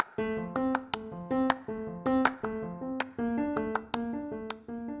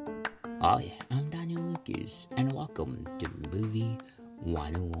Hi, I'm Daniel Lucas, and welcome to Movie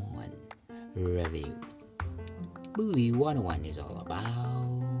 101 Review. Movie 101 is all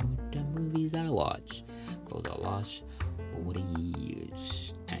about the movies that I watched for the last 40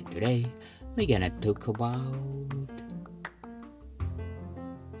 years. And today, we're gonna talk about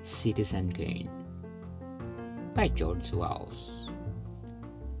Citizen Kane by George Wells.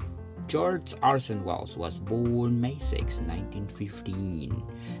 George Orson Welles was born May 6, 1915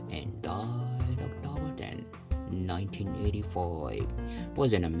 and died October 10, 1985.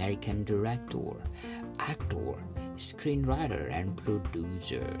 Was an American director, actor, screenwriter, and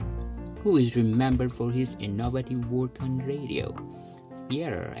producer who is remembered for his innovative work on radio,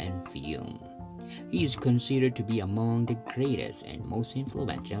 theater, and film. He is considered to be among the greatest and most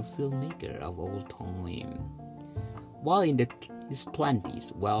influential filmmaker of all time. While in his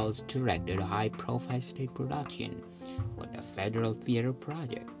 20s, Wells directed a high-profile stage production for the Federal Theater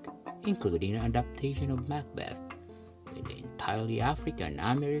Project, including an adaptation of Macbeth with an entirely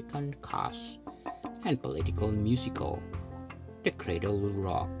African-American cast and political musical, The Cradle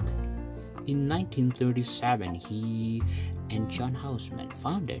Rock. In 1937, he and John Houseman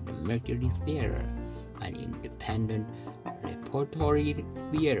founded the Mercury Theater, an independent repertory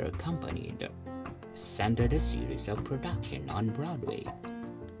theater company that centered a series of production on Broadway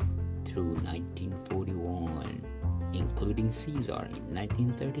through 1941, including Caesar in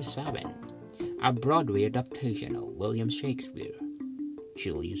 1937, a Broadway adaptation of William Shakespeare,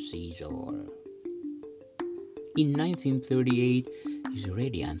 Julius Caesar. In 1938, his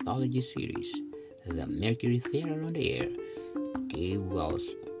radio anthology series, The Mercury Theater on the Air, gave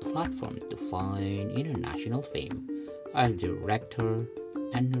Wells a platform to find international fame as director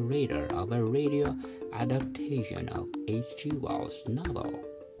and narrator of a radio adaptation of H.G. Wells' novel,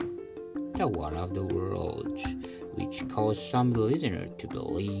 The War of the Worlds, which caused some listeners to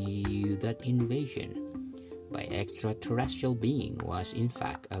believe that invasion by extraterrestrial being was in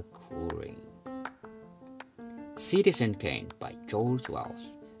fact occurring. Citizen Kane by George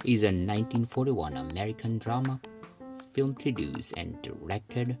Wells is a 1941 American drama film produced and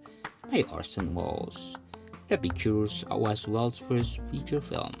directed by Orson Welles. The picture was Wells' first feature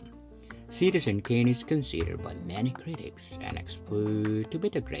film. Citizen Kane is considered by many critics and experts to be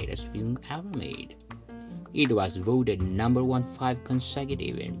the greatest film ever made. It was voted number 1 5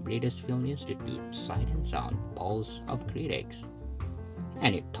 consecutive in British Film Institute Sight and Sound polls of critics,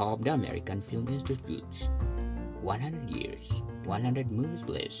 and it topped the American Film Institute's 100 Years, 100 Movies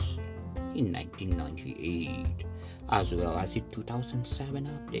list in 1998, as well as its 2007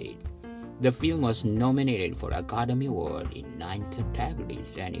 update. The film was nominated for Academy Award in 9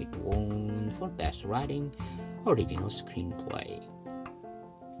 categories, and it won for Best Writing Original Screenplay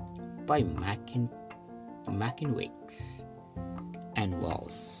by Mackinwicks and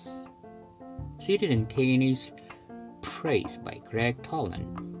Wells. Citizen Kane is praised by Greg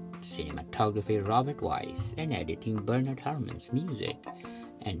Toland, cinematography Robert Wise, and editing Bernard Herrmann's music,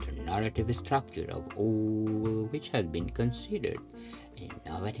 and the narrative structure of all which has been considered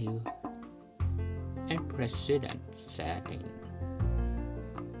innovative and precedent-setting.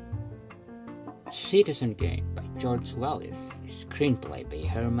 Citizen Kane by George Wells, screenplay by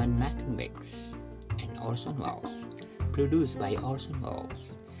Herman Mackinwicks and Orson Welles, produced by Orson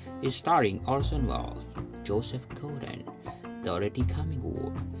Welles, starring Orson Welles, Joseph Cotten, Dorothy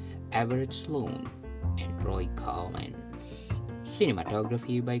Cummingworth, Everett Sloan, and Roy Collins.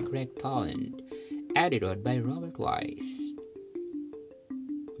 Cinematography by Greg Toland, edited by Robert Wise.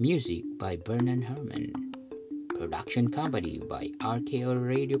 Music by Bernard Herrmann. Production company by RKO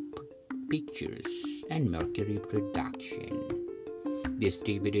Radio Pictures and Mercury Production.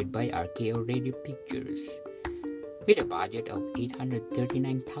 Distributed by RKO Radio Pictures. With a budget of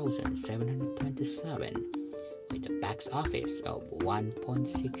 $839,727, with a box office of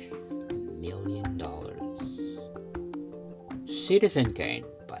 $1.6 million. Citizen Kane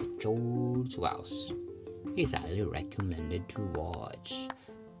by George Wells is highly recommended to watch.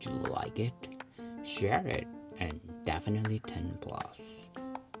 To like it, share it, and definitely 10 plus.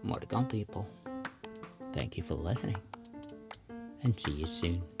 More to come, people. Thank you for listening, and see you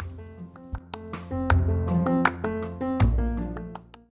soon.